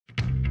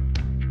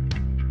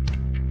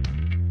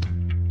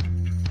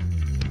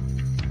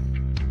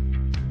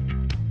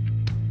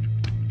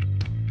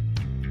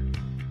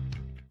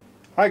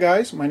Hi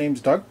guys, my name's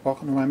Doug.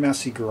 Welcome to my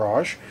messy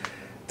garage.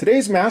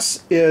 Today's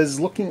mess is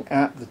looking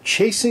at the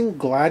Chasing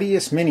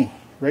Gladius Mini.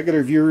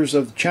 Regular viewers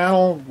of the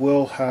channel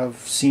will have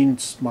seen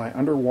my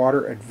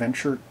underwater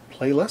adventure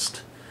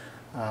playlist.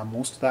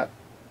 Most of that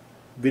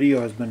video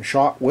has been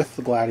shot with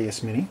the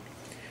Gladius Mini.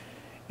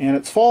 And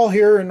it's fall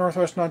here in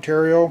northwestern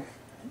Ontario.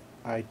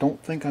 I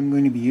don't think I'm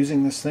going to be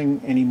using this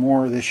thing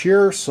anymore this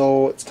year,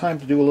 so it's time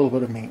to do a little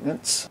bit of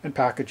maintenance and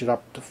package it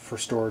up for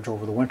storage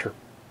over the winter.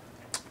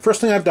 First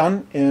thing I've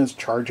done is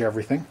charge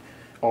everything.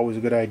 Always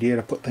a good idea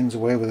to put things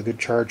away with a good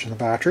charge in the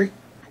battery.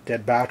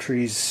 Dead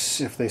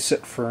batteries, if they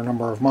sit for a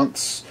number of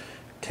months,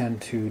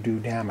 tend to do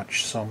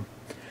damage. So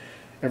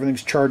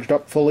everything's charged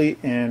up fully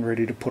and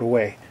ready to put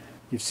away.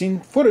 You've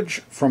seen footage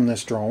from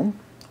this drone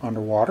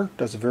underwater.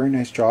 Does a very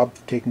nice job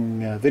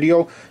taking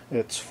video.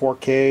 It's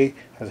 4K,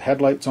 has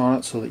headlights on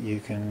it so that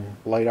you can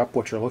light up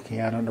what you're looking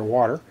at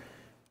underwater.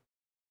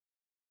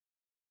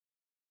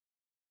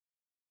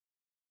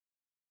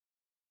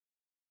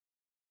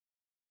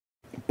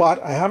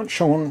 But I haven't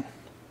shown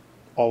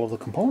all of the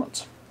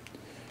components.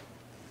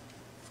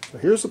 So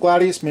here's the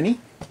Gladius Mini.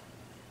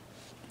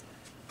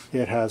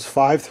 It has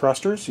 5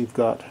 thrusters. You've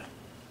got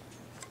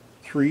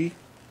 3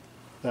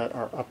 that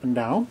are up and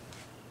down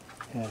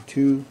and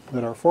 2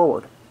 that are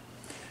forward.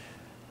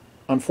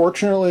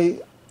 Unfortunately,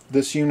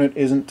 this unit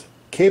isn't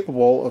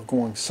capable of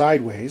going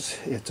sideways.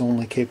 It's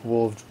only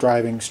capable of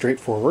driving straight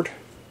forward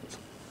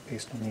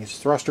based on these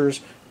thrusters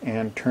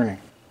and turning.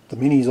 The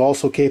Mini is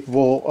also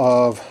capable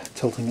of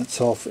tilting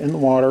itself in the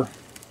water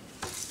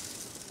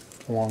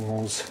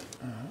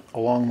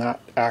along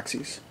that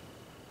axis.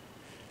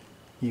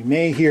 You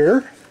may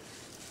hear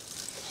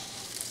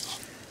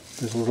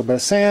there's a little bit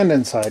of sand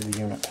inside the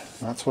unit.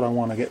 That's what I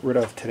want to get rid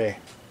of today.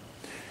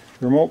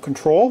 The remote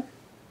control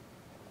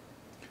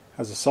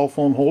has a cell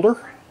phone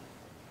holder.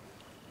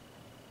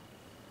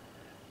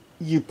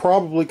 You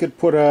probably could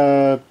put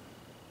a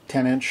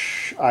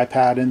 10-inch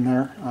iPad in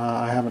there.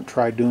 I haven't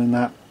tried doing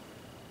that.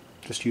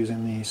 Just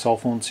using the cell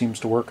phone seems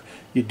to work.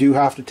 You do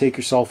have to take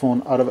your cell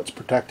phone out of its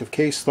protective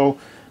case though,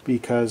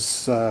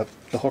 because the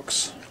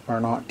hooks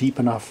are not deep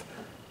enough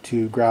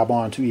to grab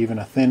onto even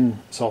a thin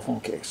cell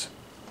phone case.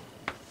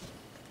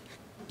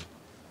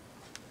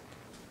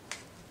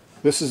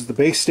 This is the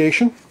base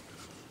station.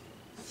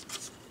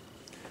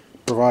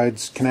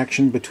 Provides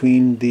connection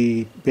between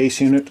the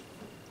base unit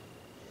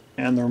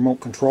and the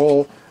remote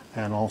control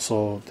and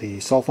also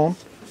the cell phone.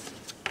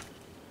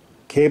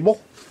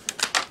 Cable.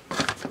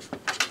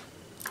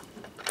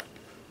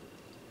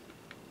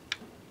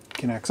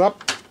 Connects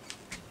up,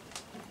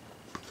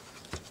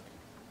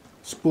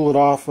 spool it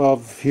off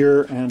of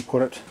here and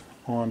put it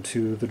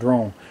onto the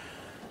drone.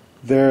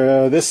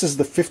 This is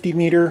the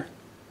 50-meter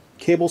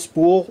cable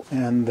spool,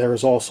 and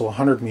there's also a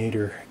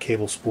 100-meter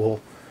cable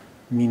spool,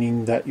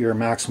 meaning that your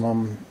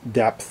maximum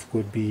depth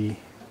would be,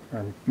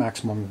 or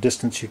maximum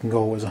distance you can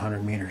go is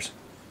 100 meters.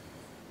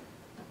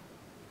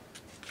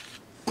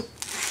 In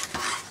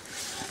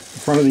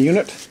front of the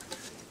unit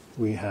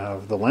we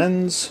have the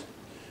lens.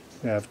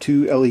 We have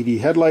 2 LED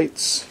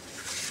headlights.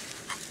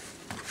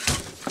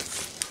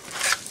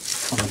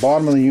 On the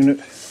bottom of the unit,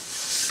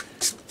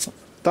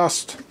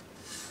 dust.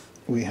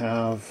 We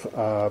have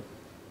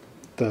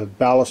the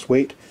ballast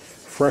weight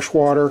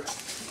freshwater,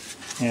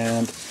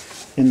 and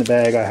in the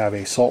bag I have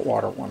a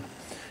saltwater one.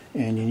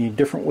 And you need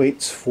different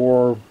weights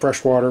for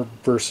freshwater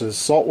versus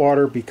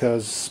saltwater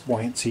because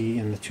buoyancy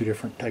in the 2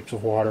 different types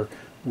of water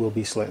will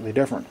be slightly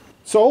different.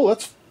 So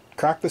let's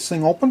crack this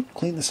thing open,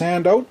 clean the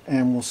sand out,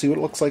 and we'll see what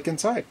it looks like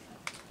inside.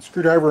 The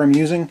screwdriver I'm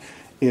using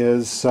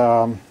is,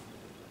 I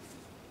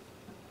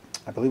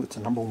believe it's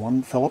a number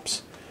 1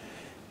 Phillips,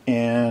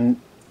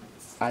 and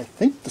I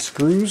think the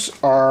screws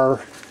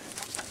are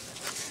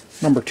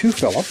number 2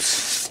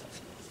 Phillips,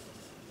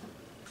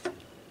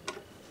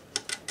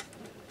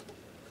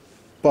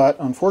 but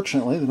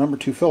unfortunately the number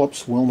 2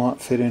 Phillips will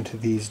not fit into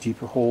these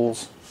deeper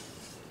holes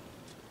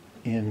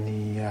in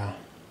the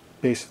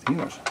base of the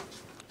unit.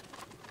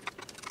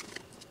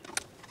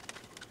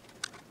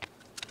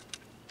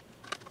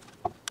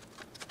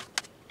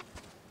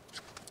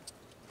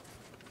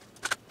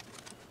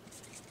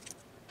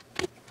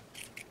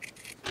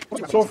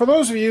 So for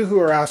those of you who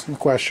are asking the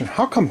question,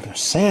 how come there's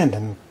sand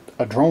in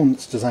a drone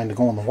that's designed to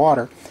go in the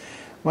water?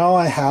 Well,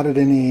 I had it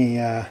in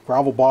a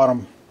gravel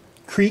bottom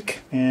creek,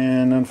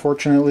 and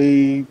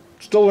unfortunately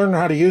still learning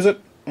how to use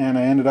it, and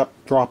I ended up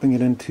dropping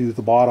it into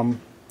the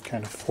bottom,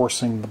 kind of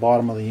forcing the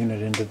bottom of the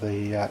unit into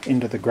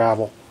the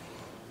gravel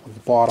of the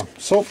bottom.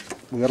 So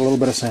we got a little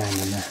bit of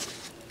sand in there.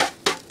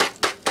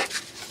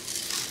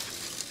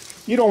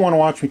 You don't want to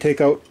watch me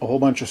take out a whole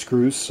bunch of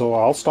screws, so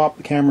I'll stop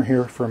the camera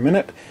here for a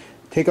minute,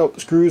 take out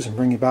the screws, and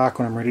bring you back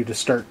when I'm ready to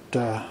start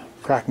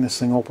cracking this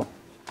thing open.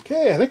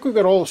 Okay, I think we've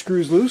got all the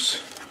screws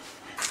loose.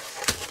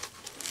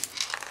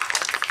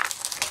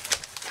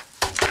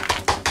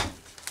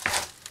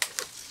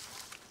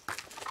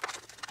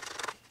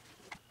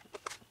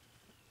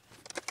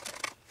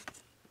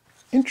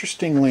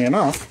 Interestingly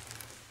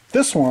enough,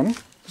 this one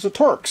is a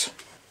Torx.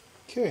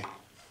 Okay,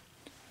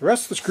 the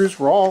rest of the screws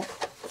were all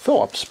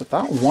Phillips, but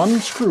that one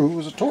screw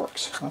was a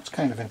Torx. That's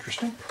kind of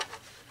interesting.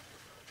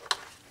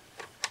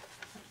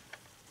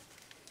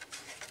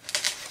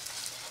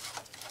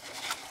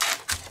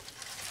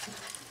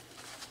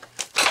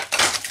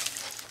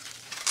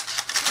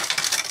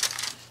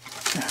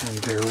 And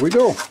there we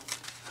go.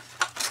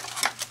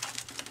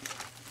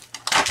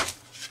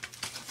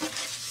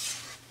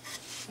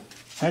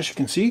 As you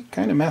can see,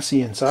 kind of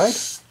messy inside.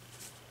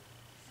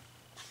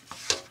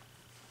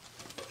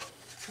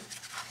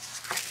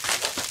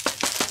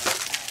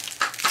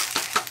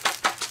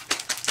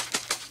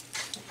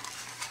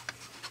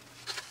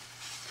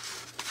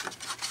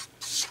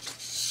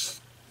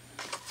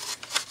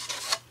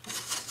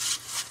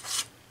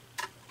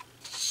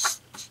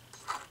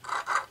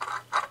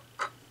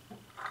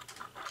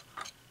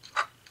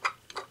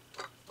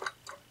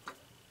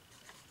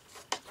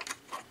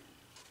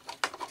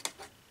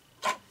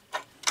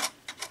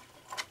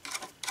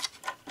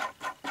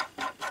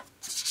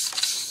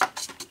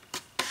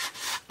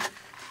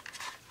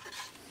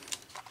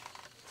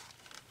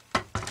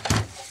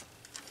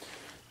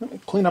 Let me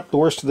clean up the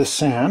worst of this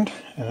sand,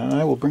 and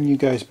I will bring you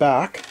guys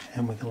back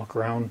and we can look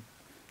around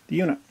the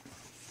unit.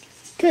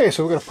 Okay,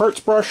 so we've got a parts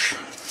brush.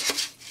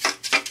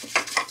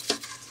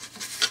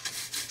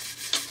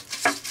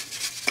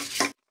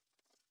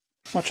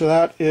 Much of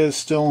that is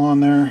still on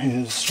there,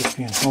 is just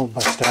being held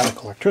by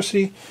static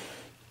electricity.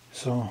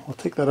 So we'll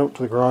take that out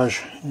to the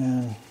garage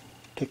and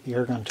take the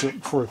air gun to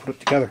it before we put it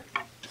together.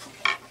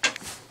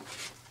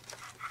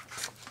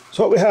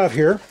 So what we have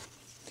here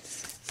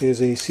is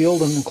a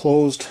sealed and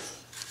enclosed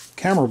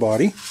camera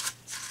body.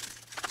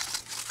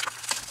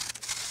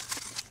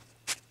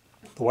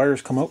 The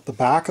wires come out the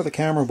back of the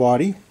camera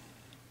body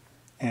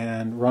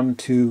and run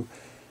to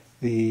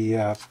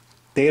the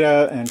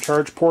data and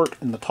charge port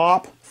in the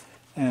top,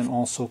 and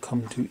also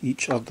come to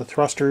each of the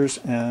thrusters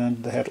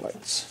and the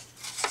headlights.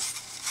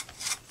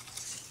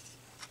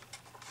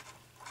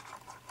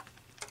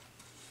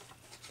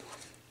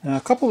 Now,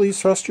 a couple of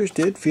these thrusters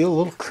did feel a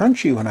little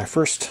crunchy when I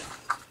first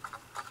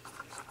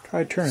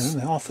tried turning them.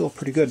 They all feel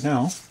pretty good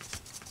now.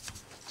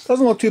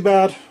 Doesn't look too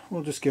bad.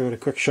 We'll just give it a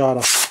quick shot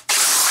of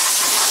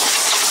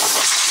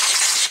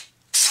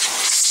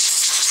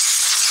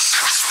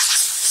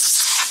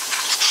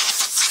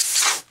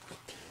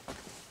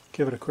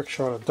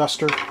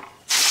duster.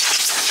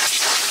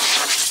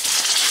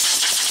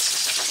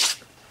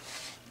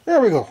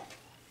 There we go.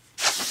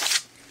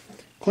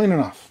 Clean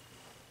enough.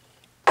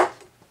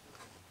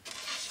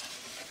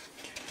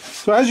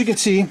 So as you can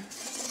see,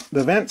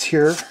 the vents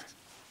here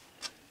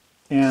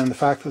and the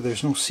fact that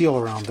there's no seal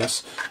around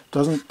this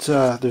doesn't,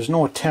 there's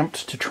no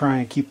attempt to try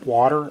and keep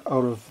water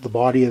out of the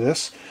body of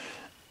this.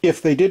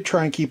 If they did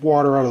try and keep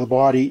water out of the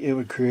body, it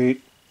would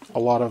create a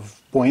lot of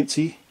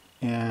buoyancy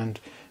and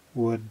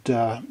would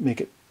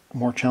make it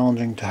more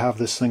challenging to have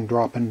this thing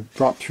drop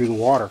through the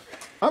water.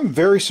 I'm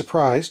very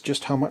surprised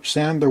just how much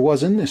sand there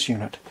was in this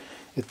unit.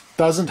 It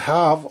doesn't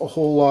have a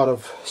whole lot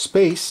of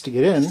space to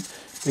get in.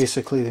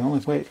 Basically, the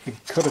only way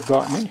it could have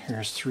gotten in here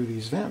is through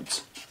these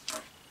vents.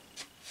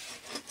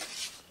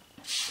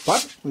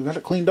 But we've got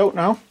it cleaned out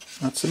now.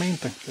 That's the main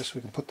thing. Just so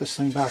we can put this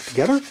thing back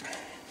together.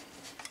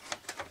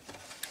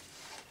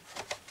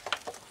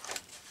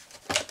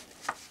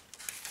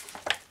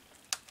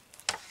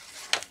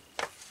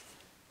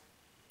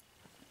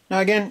 Now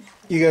again,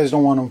 you guys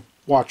don't want to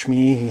watch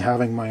me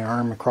having my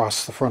arm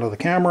across the front of the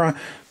camera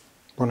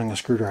running a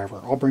screwdriver.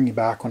 I'll bring you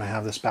back when I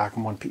have this back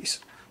in one piece.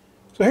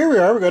 So here we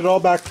are, we got it all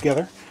back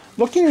together.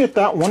 Looking at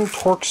that one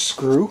Torx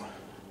screw,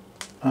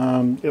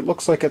 it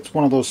looks like it's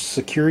one of those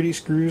security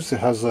screws that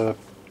has a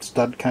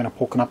stud kind of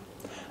poking up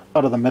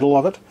out of the middle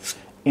of it.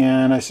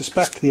 And I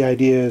suspect the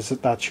idea is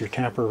that that's your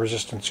tamper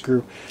resistant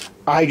screw.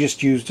 I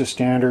just used a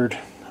standard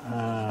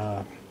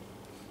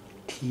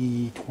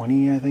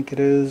T20, I think it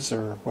is,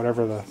 or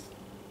whatever the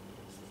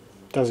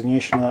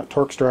designation of that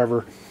Torx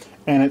driver,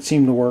 and it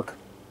seemed to work.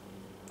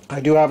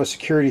 I do have a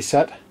security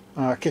set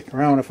kicking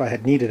around if I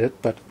had needed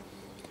it, but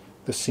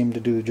this seemed to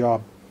do the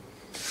job.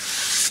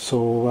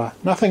 So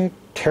nothing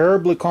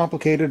terribly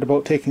complicated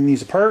about taking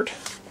these apart.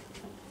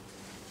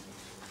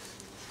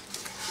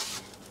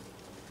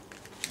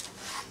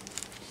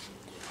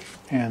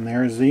 And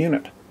there's the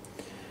unit.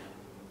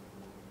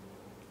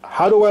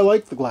 How do I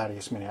like the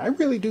Gladius Mini? I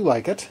really do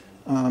like it.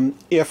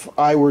 If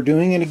I were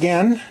doing it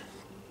again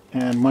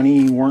and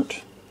money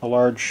weren't a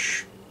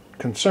large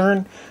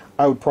concern,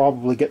 I would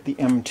probably get the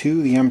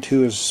M2. The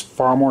M2 is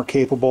far more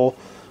capable.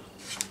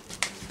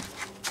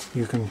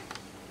 You can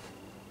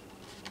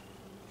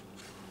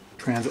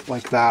transit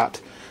like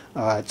that.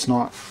 It's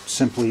not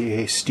simply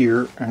a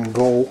steer and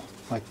go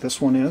like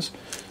this one is.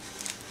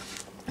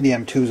 The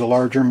M2 is a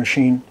larger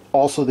machine.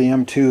 Also, the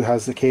M2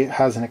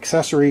 has an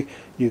accessory.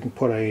 You can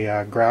put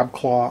a grab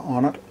claw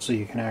on it, so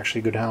you can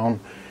actually go down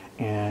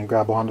and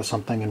grab onto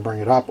something and bring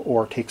it up,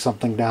 or take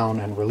something down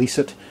and release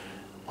it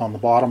on the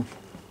bottom.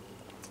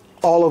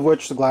 All of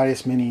which the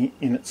Gladius Mini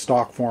in its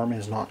stock form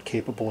is not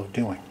capable of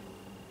doing.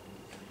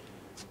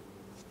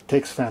 It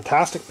takes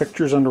fantastic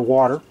pictures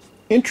underwater.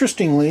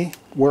 Interestingly,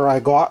 where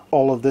I got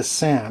all of this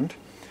sand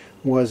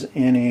was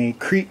in a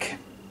creek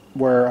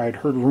where I'd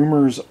heard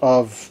rumors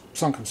of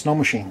sunken snow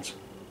machines.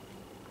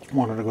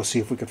 Wanted to go see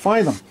if we could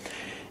find them.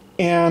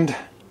 And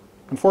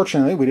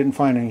unfortunately, we didn't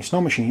find any snow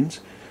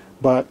machines,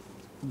 but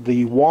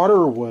the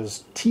water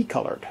was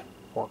tea-colored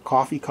or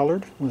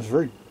coffee-colored. It was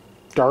very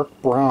dark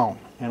brown,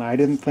 and I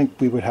didn't think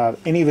we would have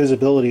any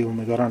visibility when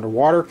we got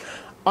underwater.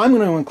 I'm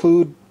going to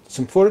include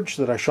some footage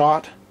that I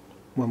shot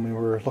when we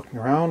were looking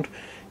around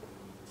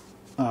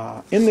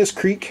in this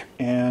creek,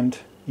 and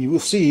you will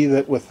see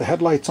that with the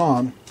headlights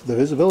on, the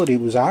visibility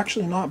was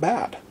actually not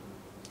bad.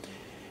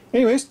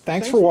 Anyways,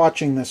 thanks for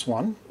watching this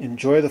one.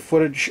 Enjoy the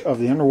footage of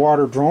the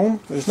underwater drone.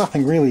 There's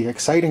nothing really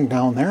exciting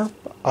down there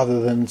other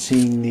than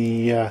seeing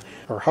the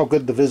or how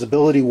good the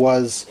visibility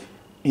was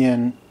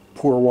in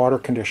poor water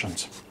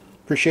conditions.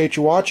 Appreciate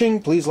you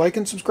watching. Please like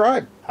and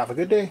subscribe. Have a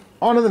good day.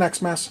 On to the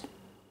next mess.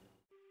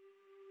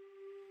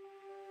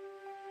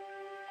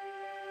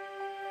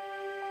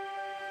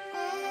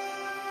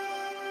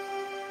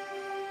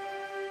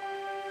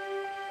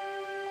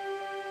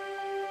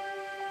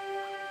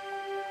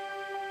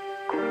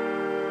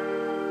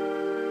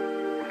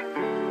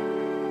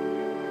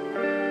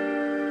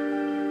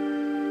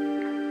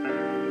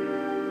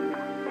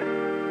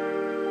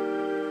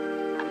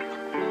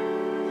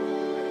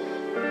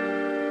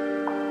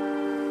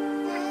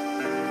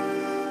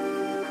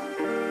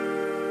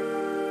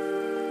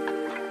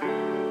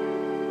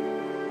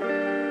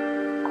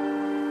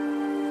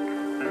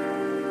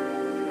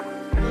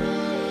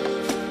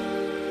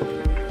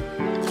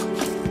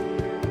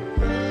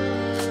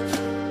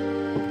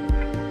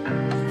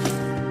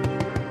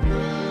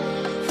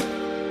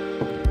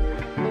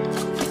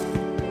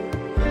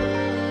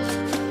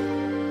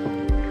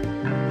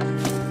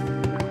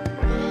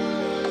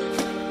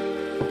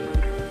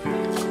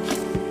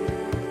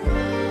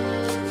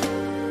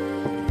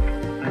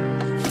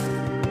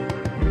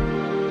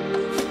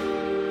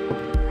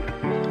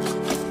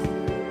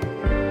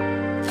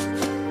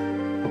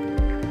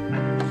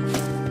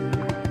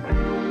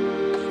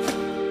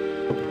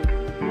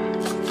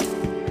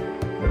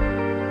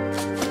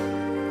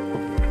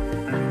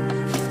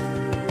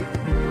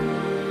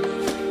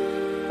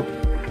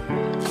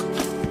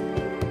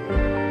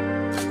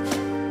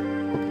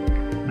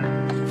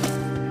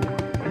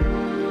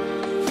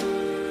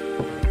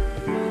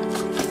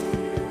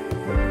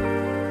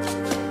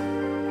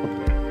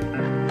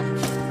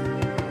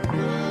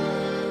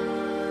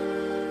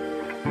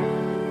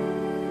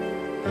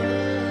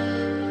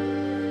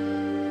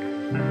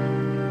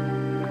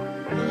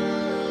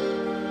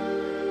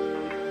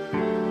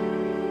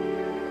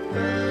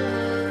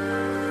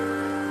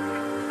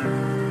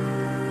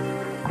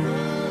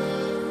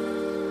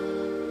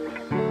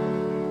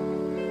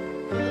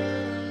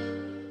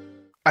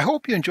 I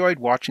hope you enjoyed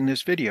watching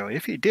this video.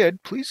 If you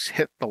did, please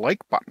hit the like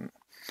button.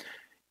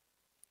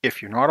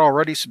 If you're not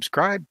already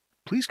subscribed,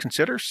 please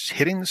consider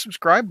hitting the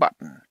subscribe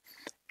button.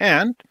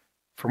 And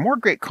for more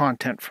great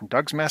content from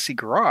Doug's Messy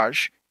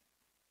Garage,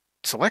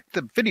 select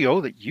the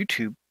video that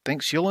YouTube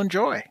thinks you'll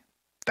enjoy.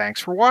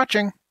 Thanks for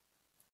watching.